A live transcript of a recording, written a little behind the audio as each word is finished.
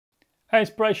Hey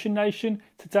Inspiration Nation,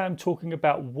 today I'm talking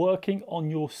about working on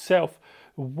yourself.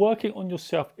 Working on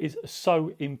yourself is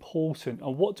so important.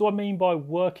 And what do I mean by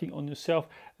working on yourself?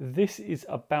 This is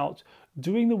about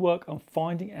doing the work and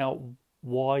finding out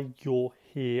why you're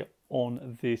here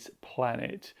on this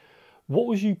planet. What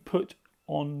was you put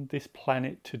on this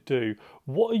planet to do?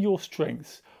 What are your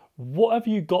strengths? What have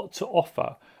you got to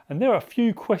offer? And there are a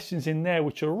few questions in there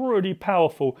which are really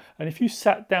powerful. And if you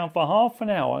sat down for half an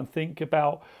hour and think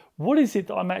about what is it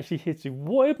that I'm actually here to do?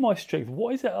 What are my strengths?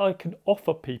 What is it I can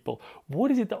offer people? What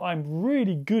is it that I'm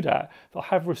really good at, that I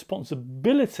have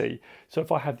responsibility? So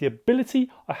if I have the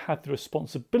ability, I have the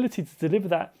responsibility to deliver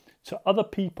that to other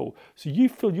people. So you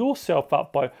fill yourself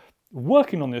up by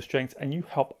working on your strengths and you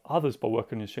help others by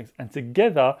working on your strengths. And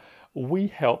together we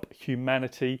help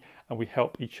humanity and we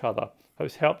help each other. So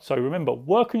it's helped. So remember,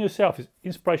 work on yourself is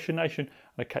Inspiration Nation,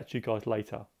 and I'll catch you guys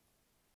later.